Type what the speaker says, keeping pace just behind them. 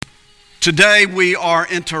Today we are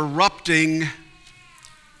interrupting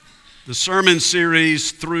the sermon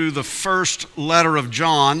series through the first letter of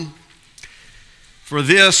John for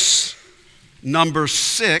this number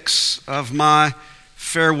 6 of my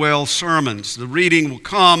farewell sermons. The reading will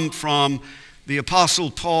come from the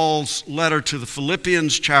Apostle Paul's letter to the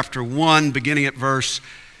Philippians, chapter 1, beginning at verse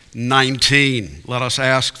 19. Let us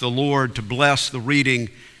ask the Lord to bless the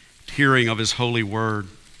reading, hearing of His holy word.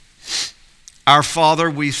 Our Father,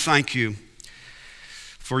 we thank you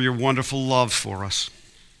for your wonderful love for us.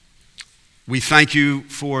 We thank you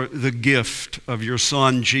for the gift of your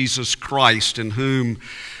Son, Jesus Christ, in whom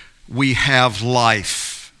we have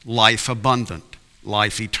life, life abundant,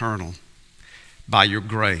 life eternal, by your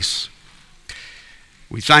grace.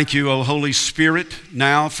 We thank you, O Holy Spirit,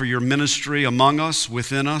 now for your ministry among us,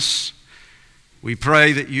 within us. We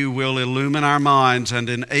pray that you will illumine our minds and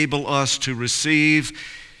enable us to receive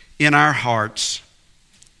in our hearts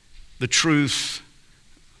the truth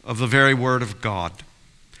of the very Word of God,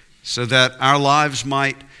 so that our lives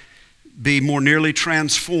might be more nearly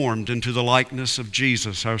transformed into the likeness of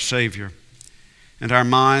Jesus, our Savior, and our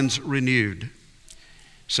minds renewed,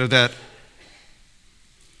 so that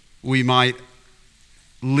we might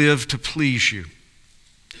live to please you,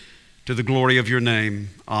 to the glory of your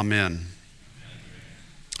name. Amen.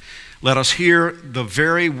 Let us hear the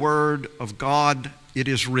very word of God. It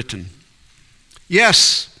is written,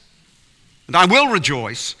 "Yes, and I will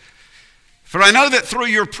rejoice, for I know that through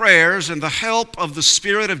your prayers and the help of the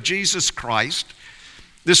Spirit of Jesus Christ,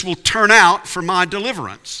 this will turn out for my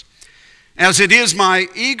deliverance, as it is my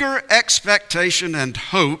eager expectation and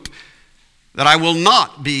hope that I will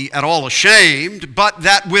not be at all ashamed, but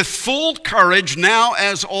that with full courage, now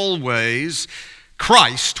as always,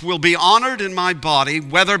 Christ will be honored in my body,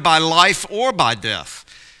 whether by life or by death.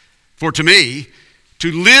 For to me,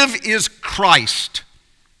 to live is Christ,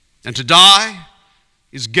 and to die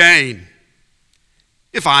is gain.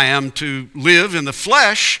 If I am to live in the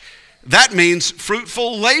flesh, that means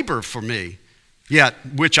fruitful labor for me.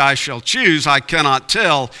 Yet which I shall choose, I cannot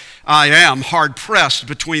tell. I am hard pressed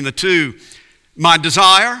between the two. My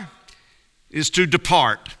desire is to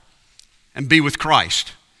depart and be with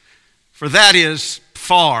Christ, for that is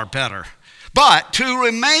far better. But to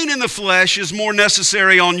remain in the flesh is more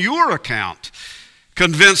necessary on your account.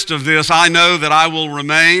 Convinced of this, I know that I will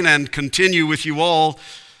remain and continue with you all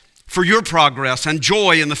for your progress and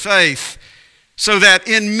joy in the faith, so that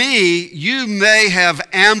in me you may have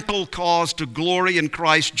ample cause to glory in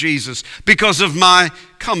Christ Jesus because of my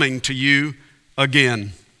coming to you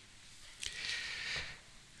again."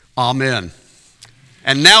 Amen.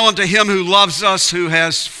 And now unto him who loves us, who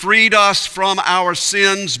has freed us from our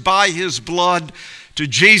sins by his blood, to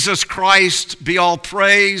Jesus Christ be all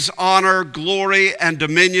praise, honor, glory, and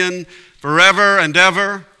dominion forever and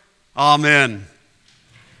ever. Amen.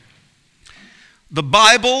 The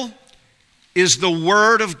Bible is the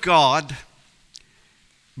Word of God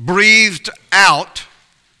breathed out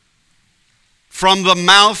from the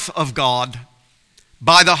mouth of God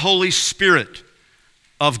by the Holy Spirit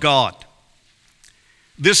of God.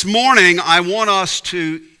 This morning, I want us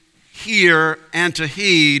to hear and to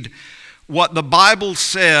heed what the Bible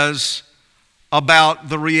says about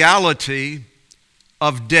the reality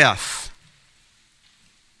of death.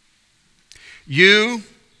 You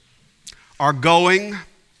are going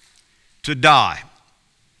to die,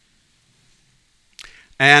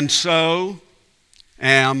 and so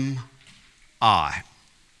am I.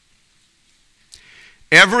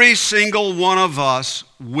 Every single one of us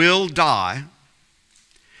will die,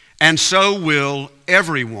 and so will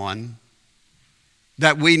everyone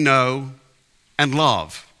that we know and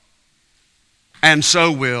love, and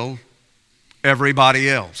so will everybody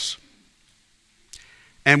else.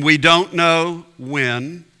 And we don't know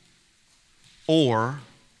when or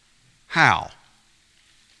how.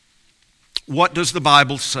 What does the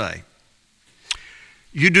Bible say?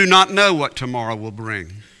 You do not know what tomorrow will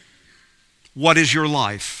bring. What is your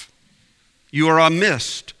life? You are a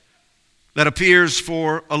mist that appears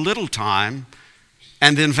for a little time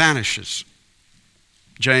and then vanishes.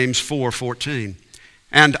 James 4:14,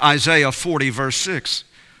 and Isaiah 40, verse 6.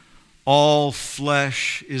 All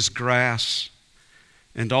flesh is grass,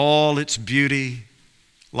 and all its beauty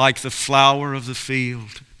like the flower of the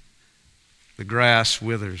field. The grass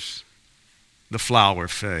withers, the flower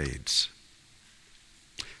fades.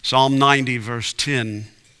 Psalm 90, verse 10.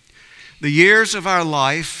 The years of our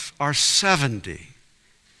life are 70,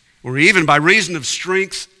 or even by reason of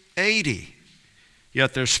strength, 80.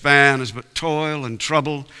 Yet their span is but toil and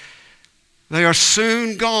trouble. They are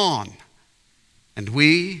soon gone, and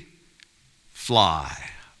we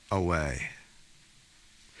fly away.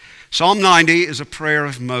 Psalm 90 is a prayer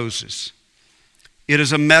of Moses. It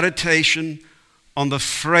is a meditation on the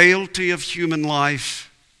frailty of human life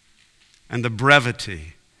and the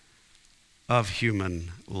brevity of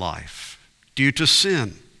human life due to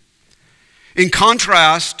sin. In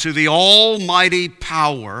contrast to the almighty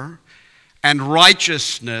power and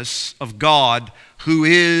righteousness of God, who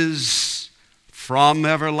is from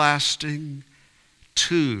everlasting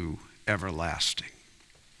to everlasting.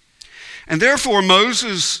 And therefore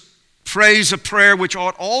Moses prays a prayer which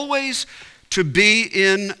ought always to be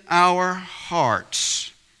in our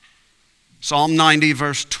hearts. Psalm 90,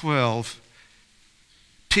 verse 12.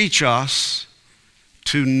 Teach us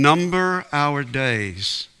to number our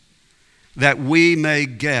days, that we may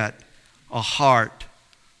get a heart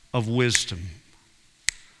of wisdom.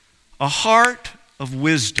 A heart of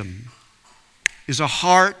wisdom is a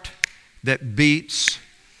heart that beats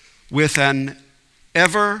with an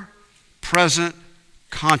ever-present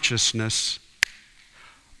consciousness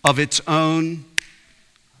of its own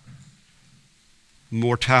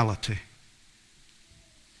mortality.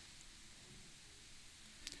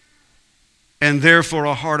 And therefore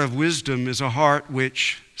a heart of wisdom is a heart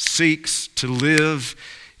which seeks to live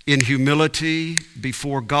in humility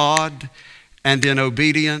before God and in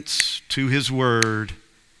obedience to His word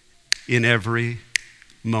in every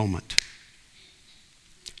moment.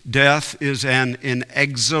 Death is an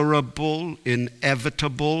inexorable,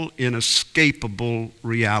 inevitable, inescapable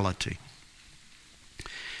reality.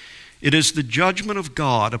 It is the judgment of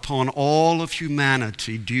God upon all of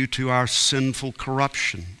humanity due to our sinful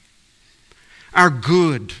corruption. Our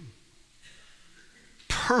good,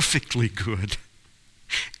 perfectly good,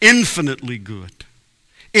 infinitely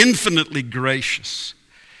gracious,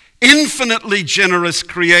 infinitely generous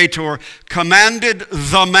Creator commanded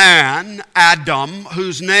the man, Adam,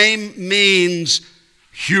 whose name means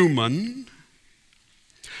human,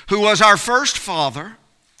 who was our first father,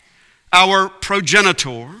 our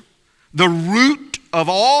progenitor, the root of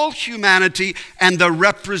all humanity and the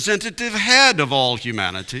representative head of all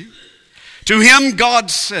humanity. To him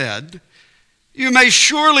God said, "You may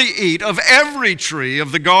surely eat of every tree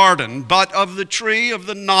of the garden, but of the tree of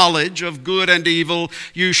the knowledge of good and evil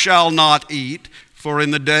you shall not eat, for in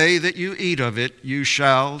the day that you eat of it you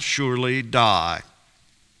shall surely die."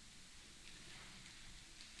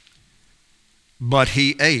 But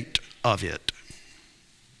he ate of it.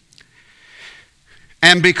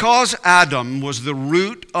 And because Adam was the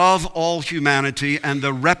root of all humanity and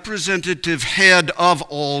the representative head of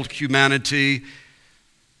all humanity,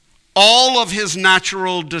 all of his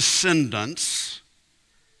natural descendants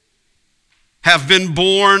have been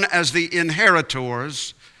born as the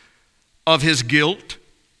inheritors of his guilt,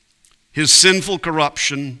 his sinful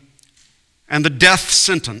corruption, and the death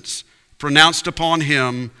sentence pronounced upon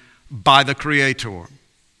him by the Creator.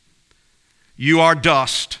 You are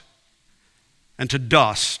dust, and to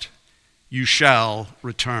dust you shall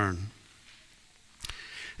return.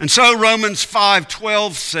 And so Romans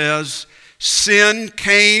 5:12 says, sin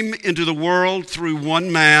came into the world through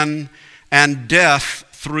one man, and death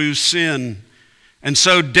through sin. And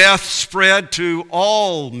so death spread to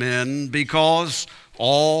all men because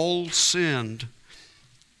all sinned.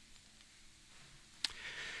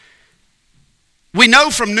 We know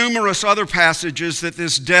from numerous other passages that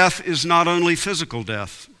this death is not only physical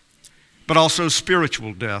death, but also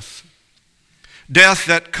spiritual death. Death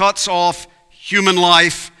that cuts off human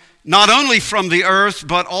life, not only from the earth,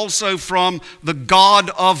 but also from the God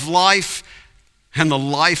of life and the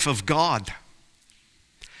life of God.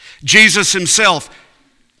 Jesus himself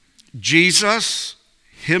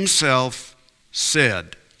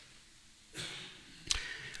said,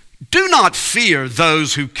 "Do not fear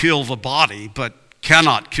those who kill the body, but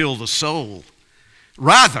cannot kill the soul.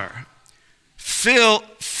 Rather,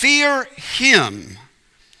 fear him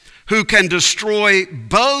who can destroy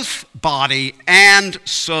both body and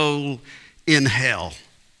soul in hell."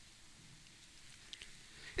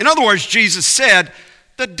 In other words, Jesus said,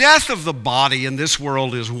 the death of the body in this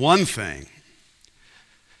world is one thing,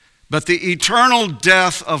 but the eternal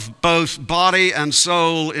death of both body and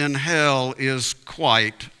soul in hell is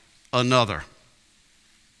quite another.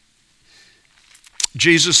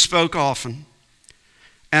 Jesus spoke often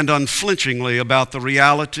and unflinchingly about the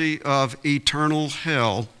reality of eternal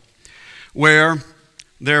hell, where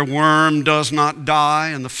their worm does not die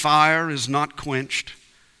and the fire is not quenched.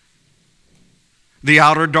 The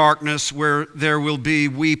outer darkness where there will be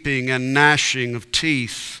weeping and gnashing of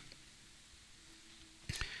teeth.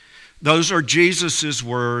 Those are Jesus'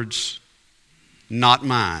 words, not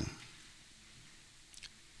mine.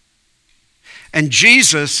 And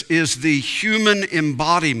Jesus is the human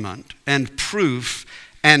embodiment and proof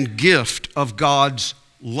and gift of God's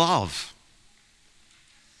love.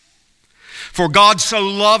 For God so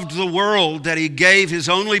loved the world that he gave his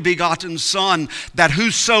only begotten Son, that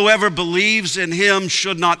whosoever believes in him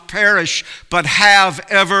should not perish, but have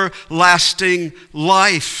everlasting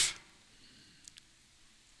life.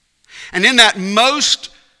 And in that most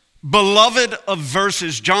beloved of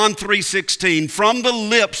verses, John 3:16, from the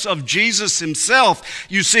lips of Jesus himself,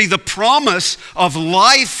 you see the promise of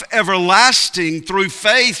life everlasting through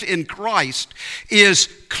faith in Christ is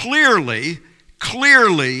clearly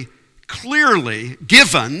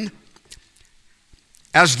given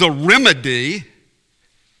as the remedy,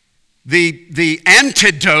 the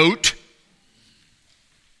antidote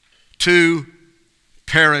to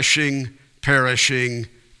perishing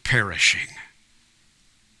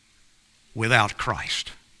without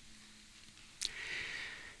Christ.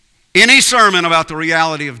 Any sermon about the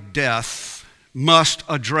reality of death must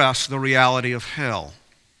address the reality of hell.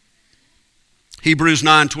 Hebrews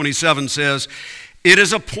 9:27 says, "It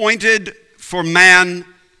is appointed for man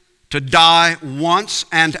to die once,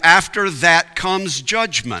 and after that comes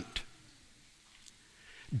judgment."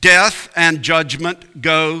 Death and judgment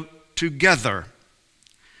go together.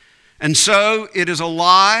 And so it is a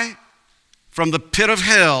lie from the pit of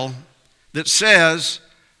hell that says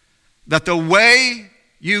that the way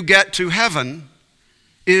you get to heaven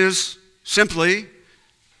is simply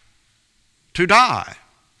to die,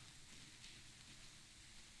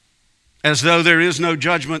 as though there is no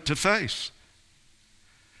judgment to face.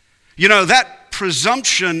 You know, that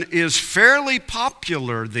presumption is fairly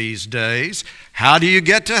popular these days. How do you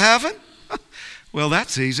get to heaven? Well,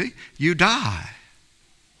 that's easy. You die.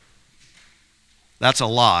 That's a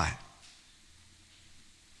lie.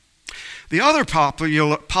 The other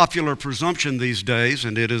popular presumption these days,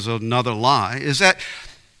 and it is another lie, is that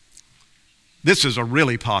this is a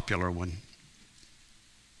really popular one.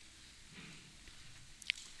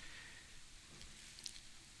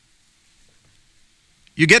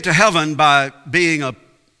 You get to heaven by being a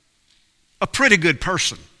pretty good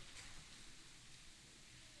person.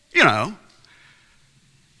 You know,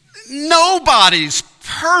 nobody's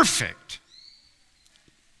perfect.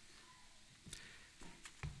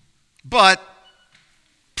 But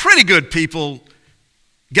pretty good people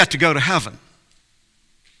get to go to heaven.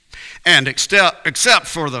 And except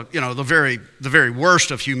for the very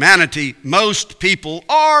worst of humanity, most people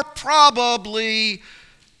are probably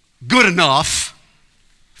good enough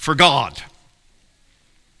for God.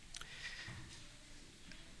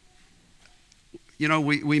 You know,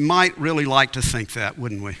 we might really like to think that,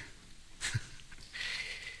 wouldn't we?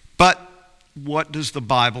 But what does the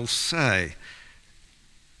Bible say?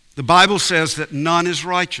 The Bible says that none is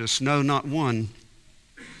righteous, no, not one,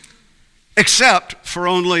 except for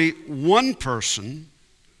only one person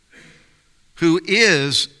who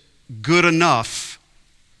is good enough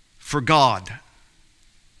for God.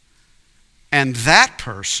 And that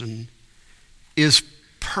person is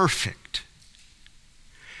perfect.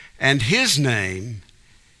 And his name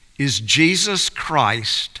is Jesus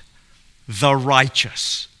Christ, the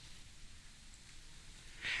righteous.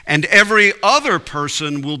 And every other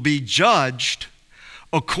person will be judged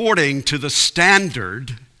according to the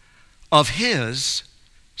standard of his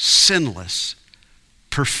sinless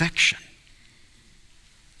perfection.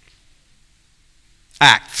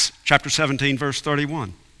 Acts chapter 17, verse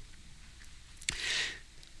 31.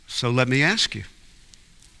 So let me ask you,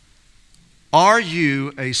 are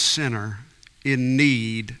you a sinner in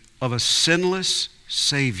need of a sinless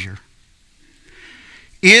Savior?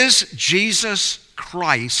 Is Jesus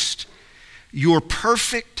Christ your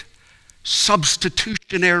perfect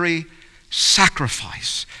substitutionary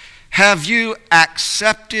sacrifice? Have you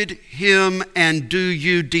accepted him, and do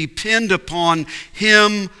you depend upon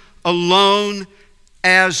him alone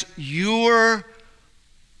as your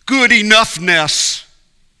good enoughness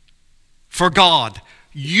for God,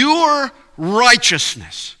 your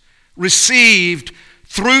righteousness received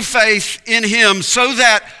through faith in him, so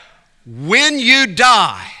that when you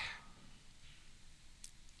die,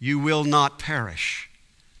 you will not perish,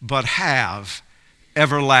 but have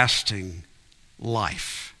everlasting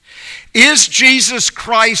life? Is Jesus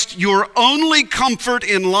Christ your only comfort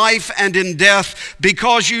in life and in death,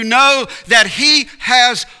 because you know that he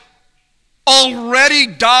has already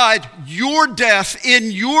died your death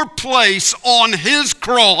in your place on his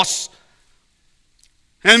cross,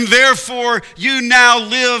 and therefore you now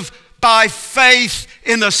live by faith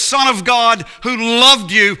in the Son of God who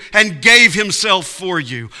loved you and gave himself for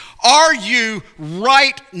you? Are you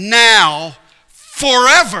right now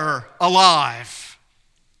forever alive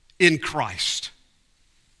in Christ?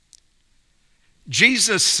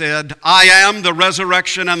 Jesus said, I am the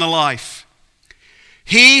resurrection and the life.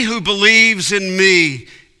 He who believes in me,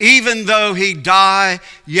 even though he die,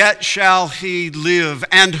 yet shall he live.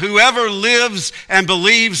 And whoever lives and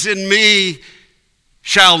believes in me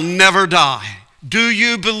shall never die. Do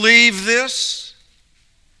you believe this?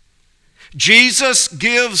 Jesus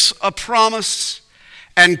gives a promise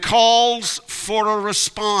and calls for a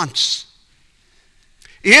response.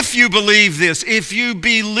 If you believe this, if you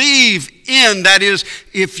believe in, that is,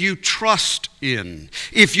 if you trust in,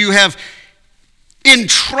 if you have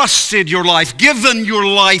entrusted your life, given your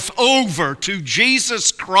life over to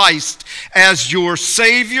Jesus Christ as your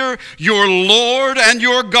Savior, your Lord, and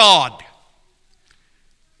your God,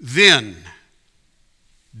 then,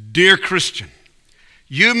 dear Christian,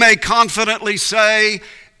 you may confidently say,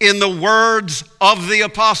 in the words of the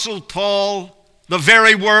Apostle Paul, the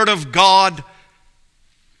very word of God,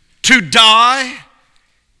 to die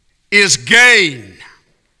is gain.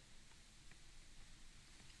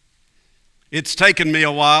 It's taken me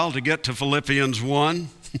a while to get to Philippians 1,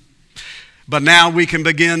 but now we can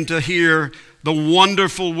begin to hear the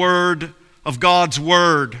wonderful word of God's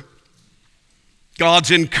word,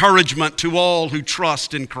 God's encouragement to all who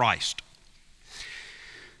trust in Christ.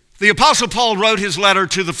 The Apostle Paul wrote his letter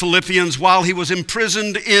to the Philippians while he was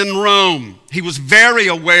imprisoned in Rome. He was very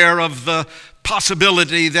aware of the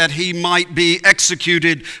possibility that he might be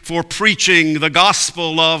executed for preaching the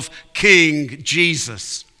gospel of King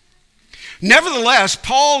Jesus. Nevertheless,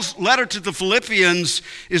 Paul's letter to the Philippians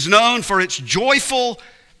is known for its joyful,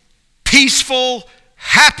 peaceful,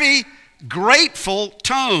 happy, grateful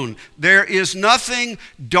tone. There is nothing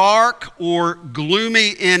dark or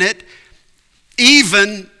gloomy in it,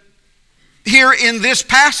 even here in this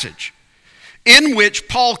passage, in which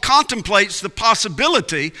Paul contemplates the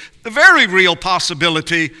possibility, the very real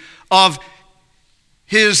possibility, of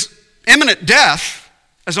his imminent death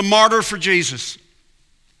as a martyr for Jesus.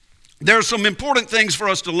 There are some important things for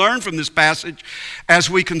us to learn from this passage as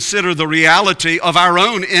we consider the reality of our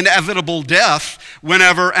own inevitable death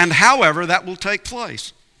whenever and however that will take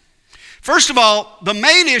place. First of all, the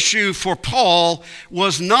main issue for Paul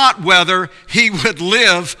was not whether he would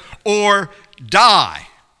live or die.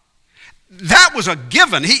 That was a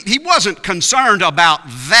given. He wasn't concerned about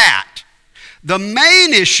that. The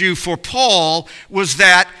main issue for Paul was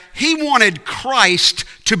that he wanted Christ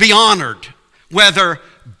to be honored, whether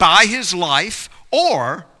by his life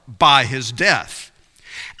or by his death.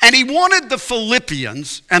 And he wanted the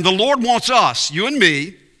Philippians, and the Lord wants us, you and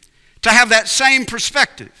me, to have that same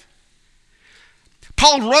perspective.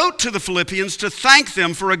 Paul wrote to the Philippians to thank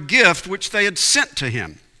them for a gift which they had sent to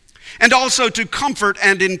him, and also to comfort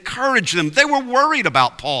and encourage them. They were worried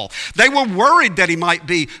about Paul. They were worried that he might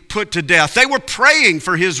be put to death. They were praying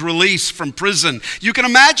for his release from prison. You can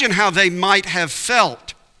imagine how they might have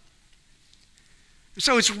felt.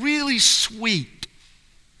 So it's really sweet,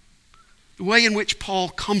 the way in which Paul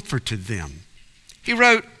comforted them. He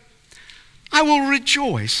wrote, I will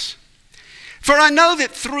rejoice, for I know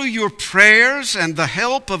that through your prayers and the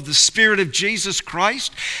help of the Spirit of Jesus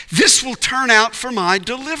Christ, this will turn out for my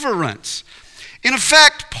deliverance. In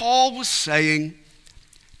effect, Paul was saying,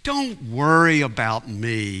 don't worry about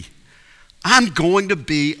me. I'm going to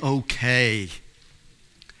be okay.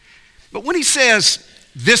 But when he says,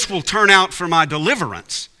 this will turn out for my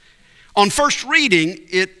deliverance, on first reading,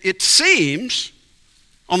 it seems,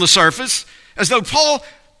 on the surface, as though Paul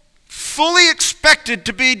fully expected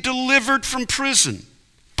to be delivered from prison.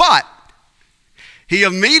 But he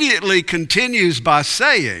immediately continues by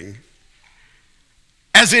saying,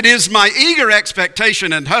 as it is my eager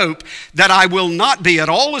expectation and hope that I will not be at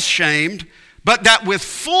all ashamed, but that with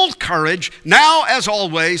full courage, now as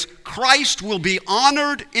always, Christ will be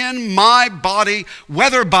honored in my body,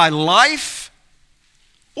 whether by life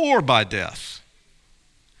or by death.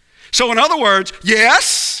 So in other words,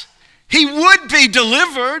 yes, he would be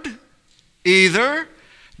delivered either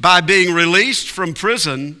by being released from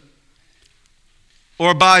prison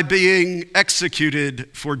or by being executed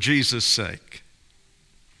for Jesus' sake.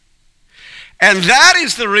 And that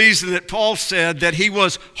is the reason that Paul said that he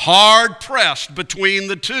was hard-pressed between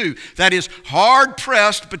the two. That is,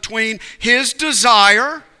 hard-pressed between his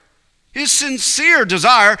desire, his sincere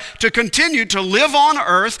desire to continue to live on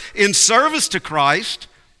earth in service to Christ,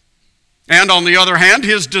 and on the other hand,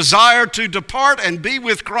 his desire to depart and be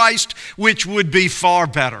with Christ, which would be far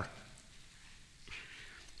better.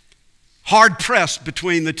 Hard-pressed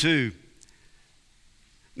between the two.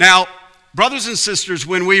 Now, brothers and sisters,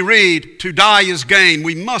 when we read, to die is gain,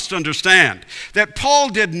 we must understand that Paul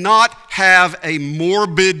did not have a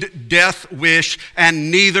morbid death wish, and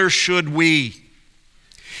neither should we.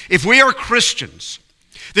 if we are Christians,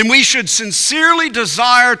 then we should sincerely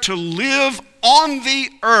desire to live on the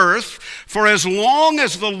earth for as long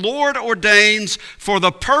as the Lord ordains, for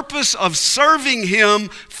the purpose of serving Him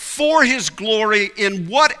for His glory in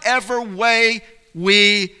whatever way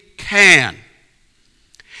we can.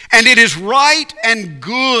 And it is right and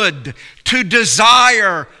good to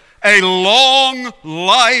desire a long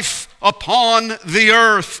life upon the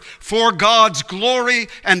earth for God's glory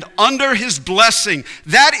and under His blessing.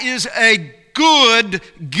 That is a good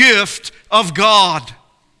gift of God.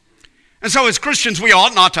 And so as Christians, we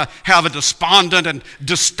ought not to have a despondent and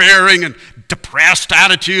despairing and depressed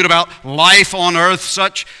attitude about life on earth,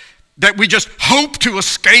 such that we just hope to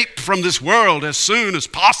escape from this world as soon as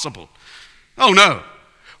possible. Oh no.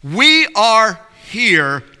 We are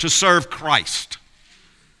here to serve Christ.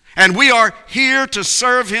 And we are here to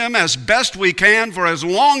serve Him as best we can for as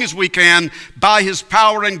long as we can by His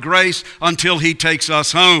power and grace until He takes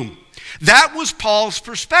us home. That was Paul's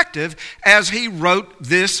perspective as he wrote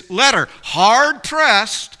this letter, hard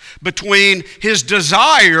pressed between his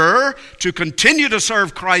desire to continue to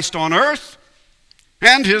serve Christ on earth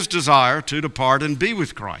and his desire to depart and be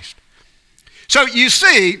with Christ. So you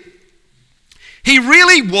see, he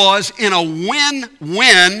really was in a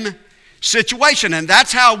win-win situation, and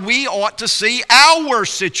that's how we ought to see our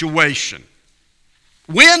situation.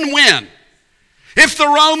 Win-win. If the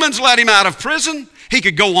Romans let him out of prison, he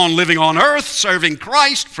could go on living on earth, serving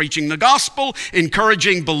Christ, preaching the gospel,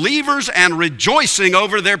 encouraging believers, and rejoicing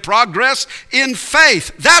over their progress in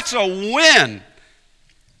faith. That's a win.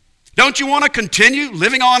 Don't you want to continue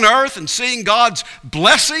living on earth and seeing God's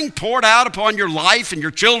blessing poured out upon your life and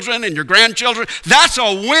your children and your grandchildren? That's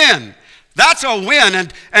a win. That's a win.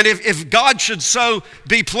 And if God should so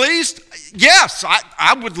be pleased, yes,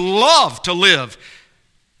 I would love to live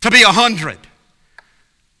to be 100.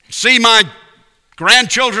 See my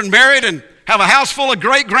grandchildren married and have a house full of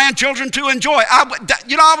great-grandchildren to enjoy. I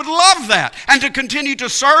would love that. And to continue to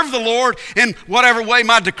serve the Lord in whatever way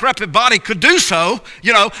my decrepit body could do so,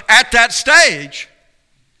 at that stage.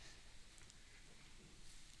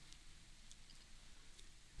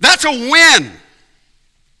 That's a win.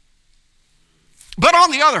 But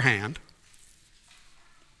on the other hand,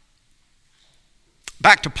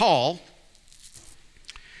 back to Paul,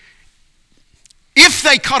 if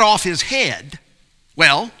they cut off his head,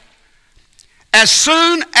 well, as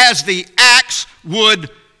soon as the axe would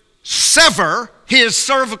sever his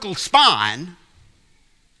cervical spine,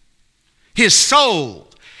 his soul,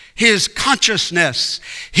 his consciousness,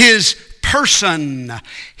 his person,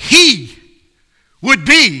 he would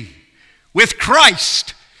be with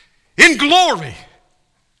Christ in glory.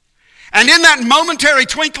 And in that momentary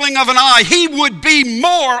twinkling of an eye, he would be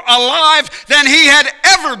more alive than he had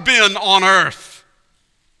ever been on earth.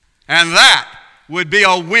 And that would be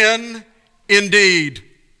a win indeed.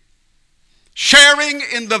 Sharing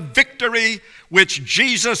in the victory which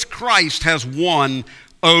Jesus Christ has won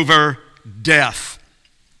over death.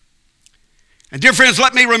 And dear friends,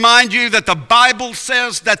 let me remind you that the Bible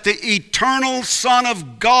says that the eternal Son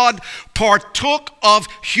of God partook of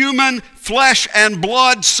human flesh and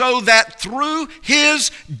blood so that through his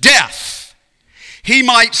death he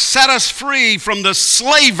might set us free from the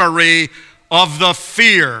slavery of the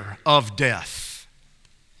fear of death.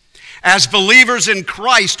 As believers in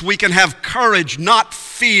Christ, we can have courage, not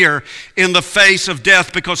fear, in the face of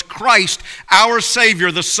death because Christ, our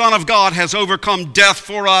Savior, the Son of God, has overcome death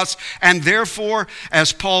for us. And therefore,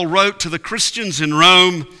 as Paul wrote to the Christians in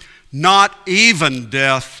Rome, not even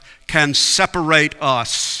death can separate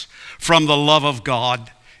us from the love of God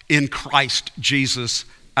in Christ Jesus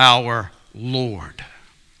our Lord.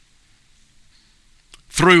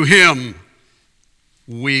 Through Him,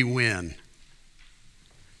 we win.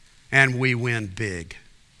 And we win big.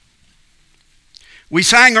 We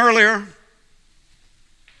sang earlier.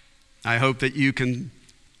 I hope that you can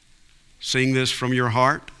sing this from your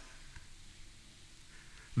heart.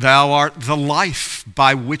 Thou art the life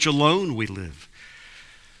by which alone we live,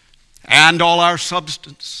 and all our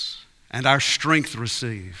substance and our strength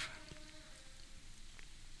receive.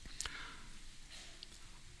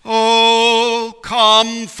 Oh,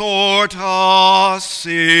 comfort us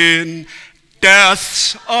in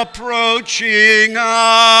death's approaching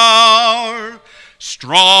hour,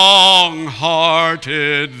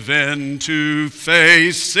 strong-hearted then to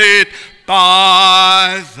face it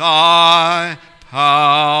by thy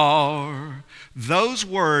power. Those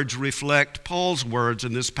words reflect Paul's words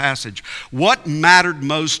in this passage. What mattered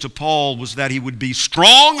most to Paul was that he would be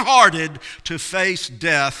strong-hearted to face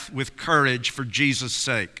death with courage for Jesus'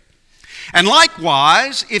 sake. And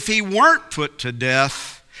likewise, if he weren't put to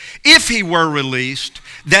death, if he were released,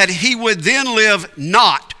 that he would then live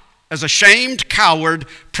not as a shamed coward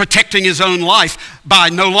protecting his own life by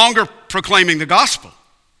no longer proclaiming the gospel.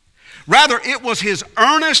 Rather, it was his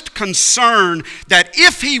earnest concern that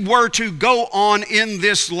if he were to go on in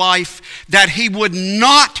this life, that he would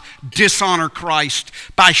not dishonor Christ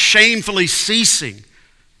by shamefully ceasing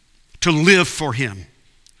to live for him.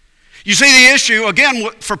 You see, the issue, again,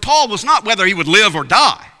 for Paul was not whether he would live or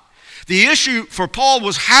die. The issue for Paul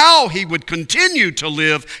was how he would continue to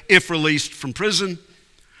live if released from prison,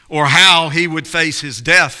 or how he would face his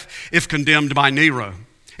death if condemned by Nero.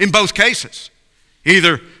 In both cases,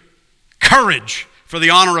 either courage for the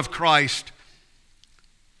honor of Christ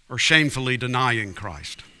or shamefully denying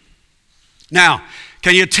Christ. Now,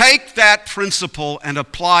 can you take that principle and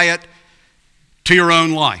apply it to your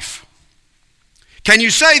own life? Can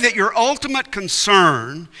you say that your ultimate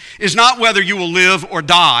concern is not whether you will live or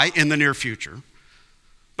die in the near future,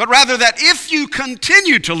 but rather that if you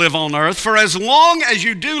continue to live on earth, for as long as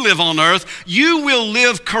you do live on earth, you will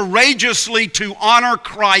live courageously to honor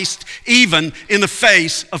Christ even in the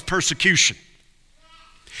face of persecution?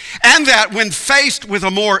 And that when faced with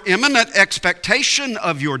a more imminent expectation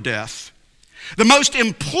of your death, the most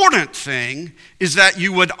important thing is that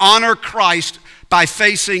you would honor Christ by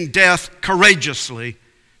facing death courageously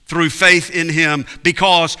through faith in him,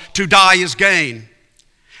 because to die is gain,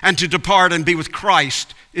 and to depart and be with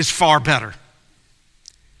Christ is far better.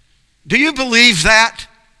 Do you believe that?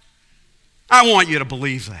 I want you to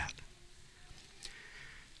believe that.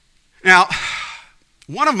 Now,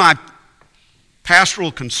 one of my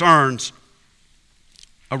pastoral concerns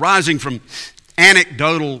arising from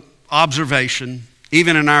anecdotal observation,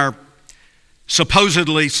 even in our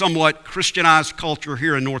supposedly somewhat Christianized culture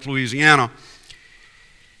here in North Louisiana,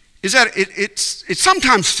 is that it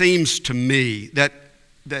sometimes seems to me that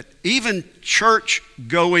even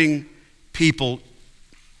church-going people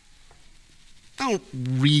don't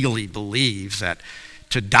really believe that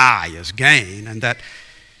to die is gain and that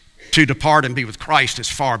to depart and be with Christ is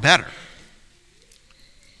far better.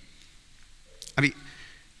 I mean,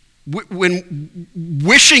 when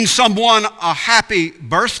wishing someone a happy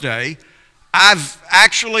birthday, I've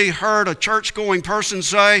actually heard a church-going person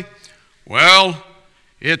say, well,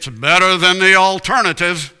 it's better than the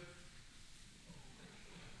alternative.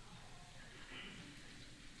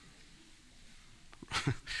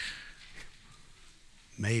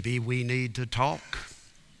 Maybe we need to talk.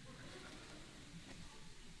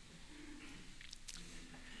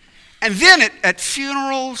 And then at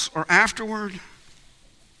funerals or afterward,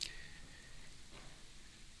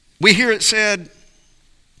 we hear it said,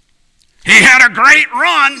 he had a great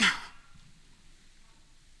run.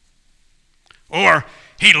 Or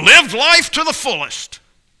he lived life to the fullest.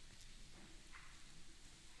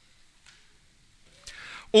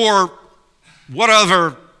 Or what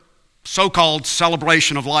other so-called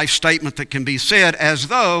celebration of life statement that can be said as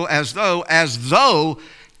though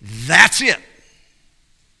that's it.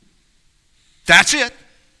 That's it.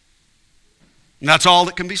 And that's all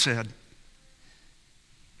that can be said.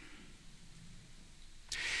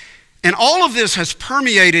 And all of this has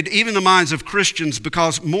permeated even the minds of Christians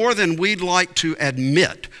because more than we'd like to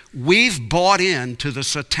admit, we've bought into the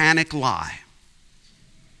satanic lie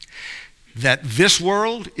that this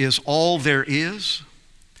world is all there is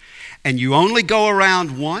and you only go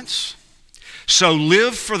around once, so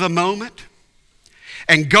live for the moment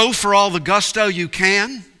and go for all the gusto you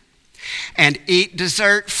can and eat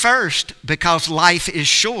dessert first because life is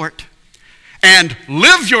short and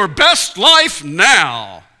live your best life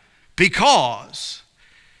now. Because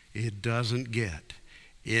it doesn't get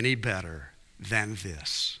any better than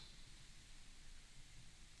this.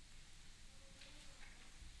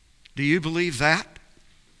 Do you believe that?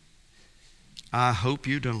 I hope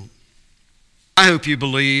you don't. I hope you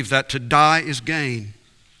believe that to die is gain,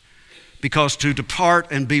 because to depart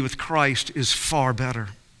and be with Christ is far better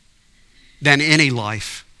than any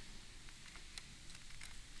life,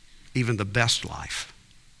 even the best life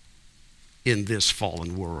in this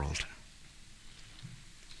fallen world.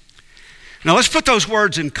 Now let's put those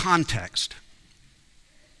words in context.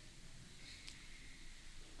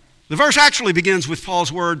 The verse actually begins with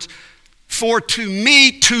Paul's words, for to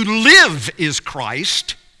me to live is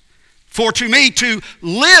Christ. For to me to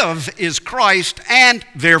live is Christ, and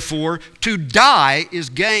therefore to die is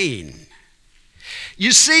gain.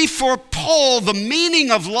 You see, for Paul, the meaning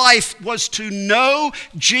of life was to know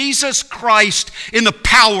Jesus Christ in the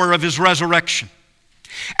power of his resurrection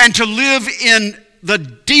and to live in the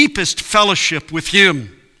deepest fellowship with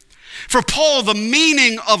him. For Paul, the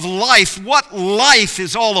meaning of life, what life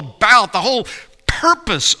is all about, the whole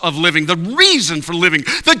purpose of living, the reason for living,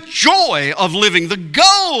 the joy of living, the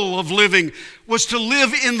goal of living was to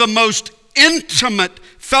live in the most intimate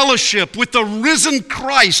fellowship with the risen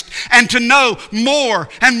Christ and to know more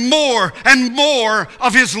and more and more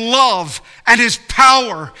of His love and His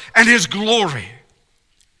power and His glory.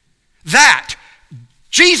 That,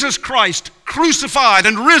 Jesus Christ crucified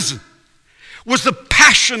and risen, was the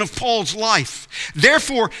passion of Paul's life.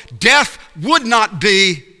 Therefore, death would not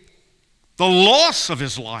be the loss of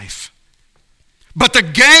his life, but the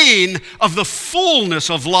gain of the fullness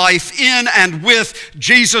of life in and with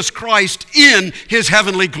Jesus Christ in His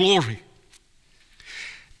heavenly glory.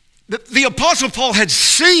 The Apostle Paul had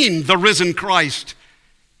seen the risen Christ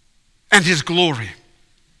and His glory.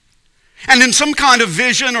 And in some kind of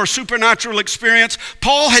vision or supernatural experience,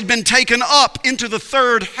 Paul had been taken up into the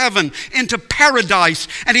third heaven, into paradise,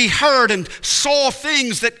 and he heard and saw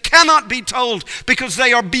things that cannot be told because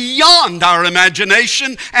they are beyond our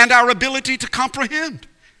imagination and our ability to comprehend.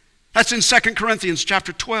 That's in 2 Corinthians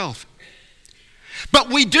chapter 12. But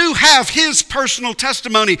we do have his personal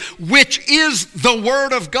testimony, which is the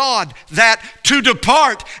Word of God, that to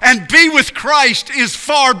depart and be with Christ is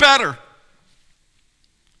far better.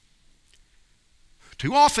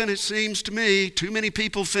 Too often, it seems to me, too many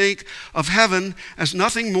people think of heaven as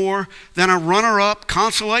nothing more than a runner-up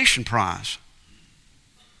consolation prize.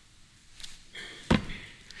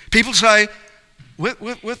 People say,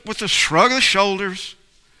 with a shrug of the shoulders,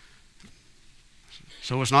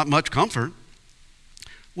 so it's not much comfort.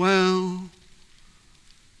 Well,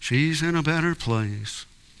 she's in a better place.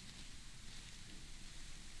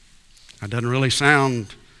 That doesn't really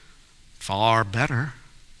sound far better.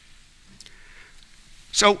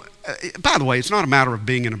 So, by the way, it's not a matter of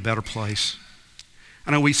being in a better place.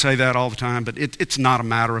 I know we say that all the time, but it's not a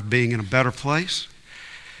matter of being in a better place.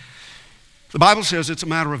 The Bible says it's a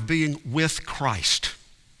matter of being with Christ.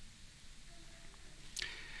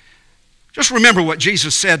 Just remember what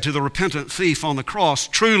Jesus said to the repentant thief on the cross.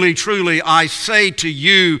 Truly, truly, I say to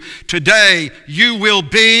you, today you will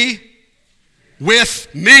be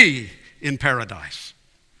with me in paradise.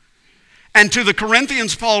 And to the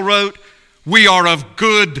Corinthians, Paul wrote, we are of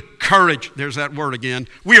good courage. There's that word again.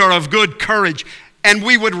 We are of good courage. And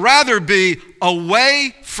we would rather be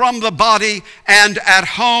away from the body and at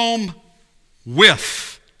home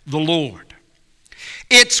with the Lord.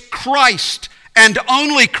 It's Christ and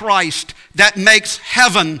only Christ that makes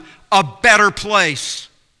heaven a better place.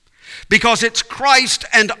 Because it's Christ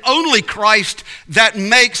and only Christ that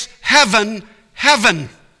makes heaven heaven.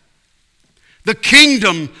 The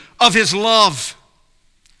kingdom of His love.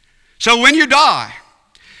 So when you die,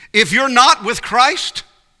 if you're not with Christ,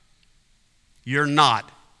 you're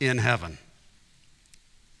not in heaven.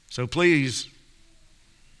 So please,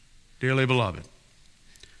 dearly beloved,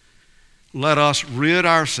 let us rid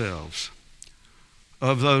ourselves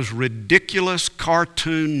of those ridiculous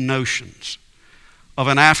cartoon notions of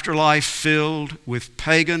an afterlife filled with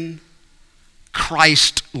pagan,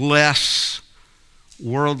 Christ-less,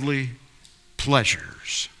 worldly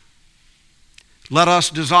pleasures. Let us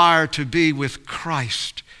desire to be with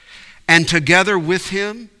Christ and together with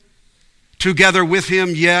Him,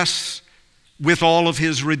 yes, with all of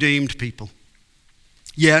His redeemed people.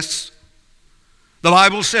 Yes, the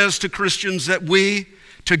Bible says to Christians that we,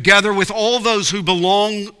 together with all those who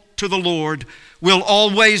belong to the Lord, will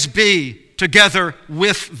always be together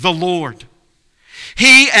with the Lord.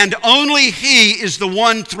 He and only He is the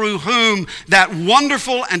one through whom that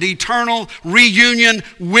wonderful and eternal reunion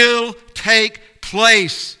will take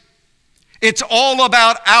place. It's all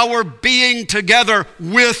about our being together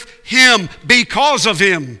with Him because of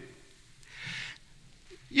Him.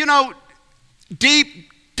 You know,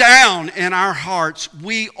 deep down in our hearts,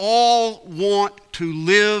 we all want to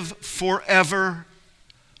live forever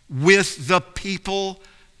with the people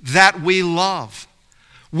that we love.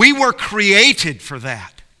 We were created for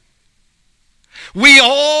that. We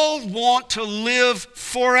all want to live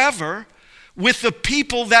forever with the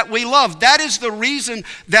people that we love. That is the reason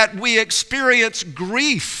that we experience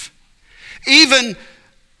grief. Even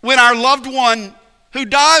when our loved one who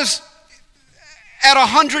dies at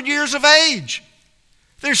 100 years of age,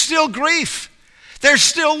 there's still grief. There's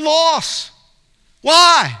still loss.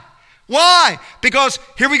 Why? Why? Because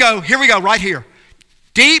here we go, right here.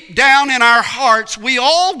 Deep down in our hearts, we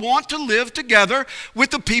all want to live together with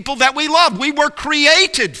the people that we love. We were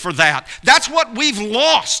created for that. That's what we've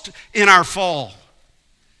lost in our fall.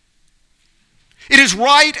 It is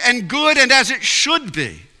right and good and as it should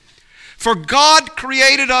be. For God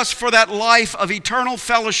created us for that life of eternal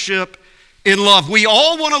fellowship in love. We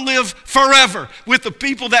all want to live forever with the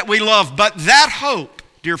people that we love. But that hope,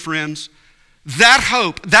 dear friends, that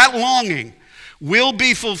hope, that longing will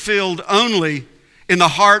be fulfilled only in the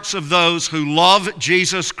hearts of those who love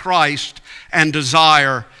Jesus Christ and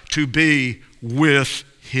desire to be with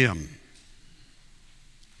Him.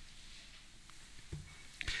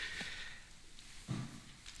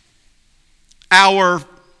 Our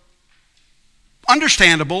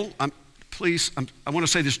understandable, I want to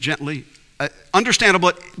say this gently,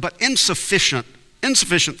 understandable but insufficient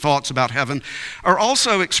thoughts about heaven are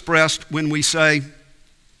also expressed when we say,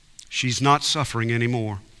 she's not suffering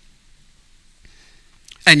anymore.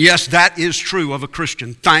 And yes, that is true of a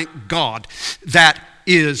Christian. Thank God that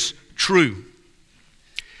is true.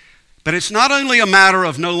 But it's not only a matter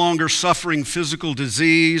of no longer suffering physical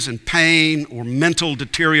disease and pain or mental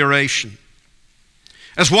deterioration.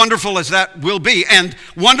 As wonderful as that will be, and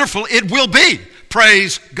wonderful it will be,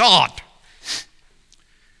 praise God.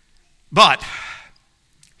 But,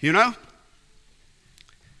 the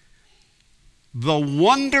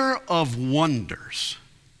wonder of wonders,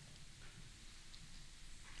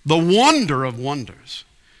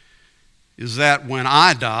 is that when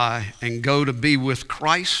I die and go to be with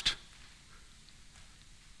Christ,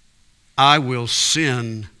 I will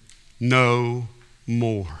sin no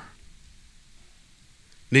more.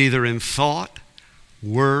 Neither in thought,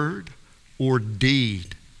 word, or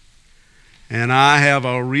deed. And I have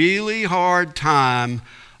a really hard time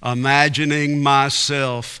imagining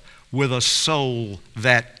myself with a soul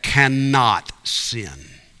that cannot sin.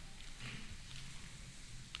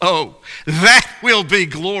 Oh, that will be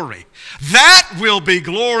glory. That will be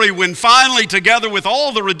glory when finally, together with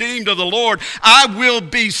all the redeemed of the Lord, I will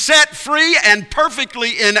be set free and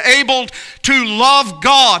perfectly enabled to love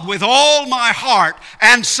God with all my heart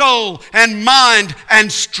and soul and mind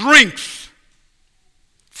and strength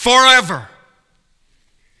forever.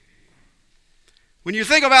 When you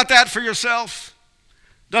think about that for yourself,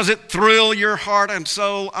 does it thrill your heart and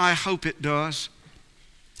soul? I hope it does.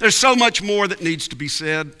 There's so much more that needs to be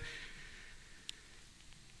said.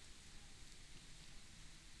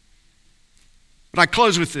 But I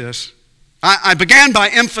close with this. I began by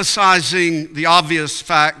emphasizing the obvious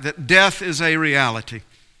fact that death is a reality.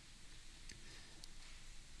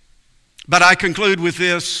 But I conclude with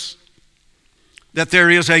this, that there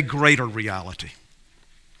is a greater reality.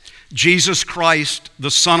 Jesus Christ, the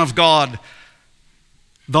Son of God,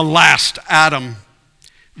 the last Adam,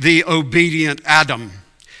 the obedient Adam,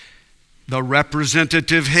 the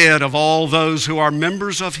representative head of all those who are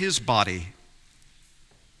members of His body,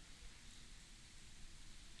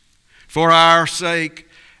 for our sake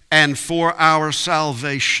and for our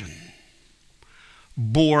salvation,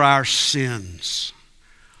 bore our sins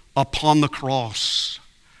upon the cross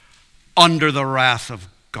under the wrath of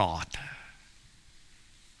God,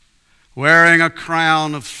 wearing a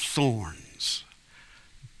crown of thorns,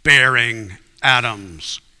 bearing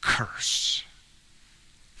Adam's curse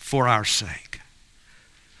for our sake.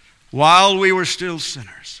 While we were still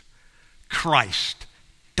sinners, Christ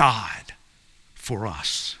died for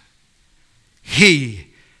us. He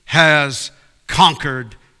has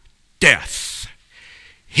conquered death.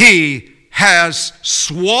 He has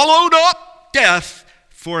swallowed up death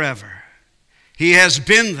forever. He has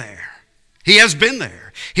been there. He has been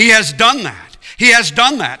there. He has done that. He has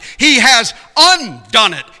done that. He has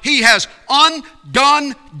undone it. He has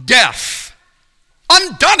undone death.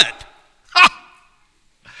 Undone it. Ha!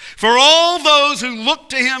 For all those who look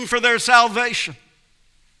to Him for their salvation.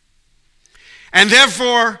 And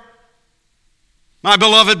therefore, my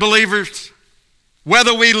beloved believers,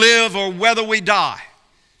 whether we live or whether we die,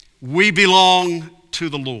 we belong to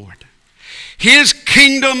the Lord. His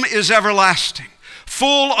kingdom is everlasting,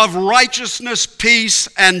 full of righteousness, peace,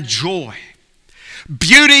 and joy,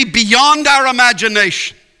 beauty beyond our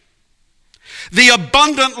imagination, the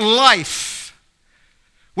abundant life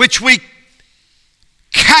which we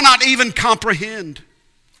cannot even comprehend.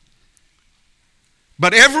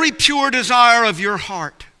 But every pure desire of your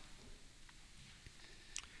heart,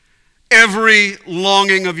 every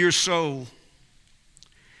longing of your soul,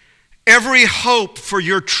 every hope for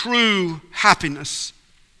your true happiness,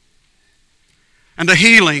 and the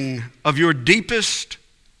healing of your deepest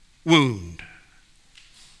wound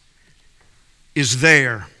is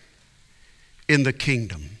there in the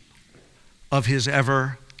kingdom of His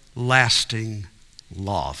everlasting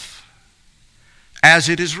love. As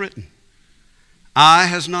it is written, eye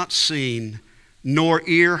has not seen, nor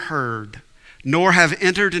ear heard, nor have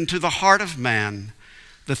entered into the heart of man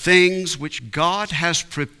the things which God has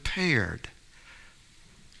prepared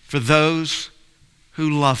for those who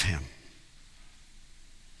love Him.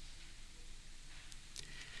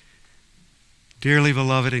 Dearly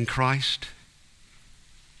beloved in Christ,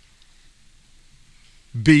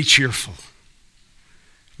 Be cheerful,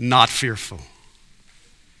 not fearful.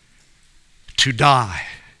 To die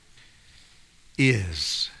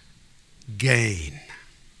is gain.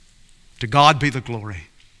 To God be the glory.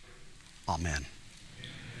 Amen.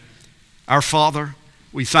 Our Father,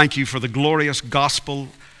 we thank you for the glorious gospel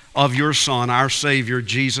of your Son, our Savior,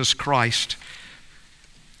 Jesus Christ,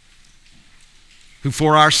 who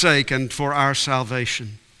for our sake and for our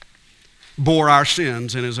salvation bore our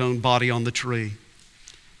sins in his own body on the tree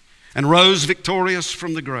and rose victorious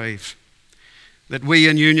from the grave, that we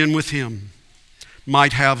in union with him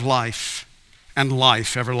might have life and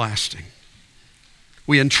life everlasting.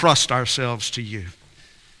 We entrust ourselves to you.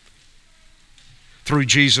 Through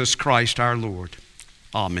Jesus Christ our Lord.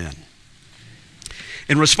 Amen.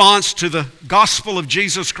 In response to the gospel of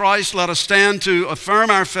Jesus Christ, let us stand to affirm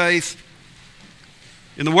our faith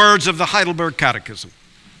in the words of the Heidelberg Catechism.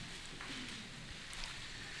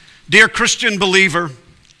 Dear Christian believer,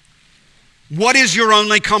 what is your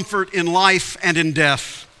only comfort in life and in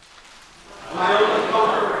death? My only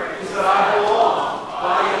comfort is that I belong,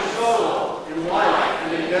 body and soul, in life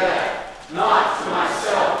and in death, not to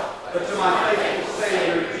myself, but to my faithful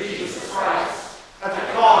Savior, Jesus Christ. At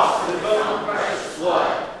the cost of his own precious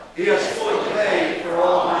blood, he has fully paid for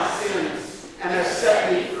all my sins and has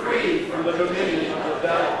set me free from the dominion of the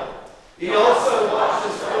devil. He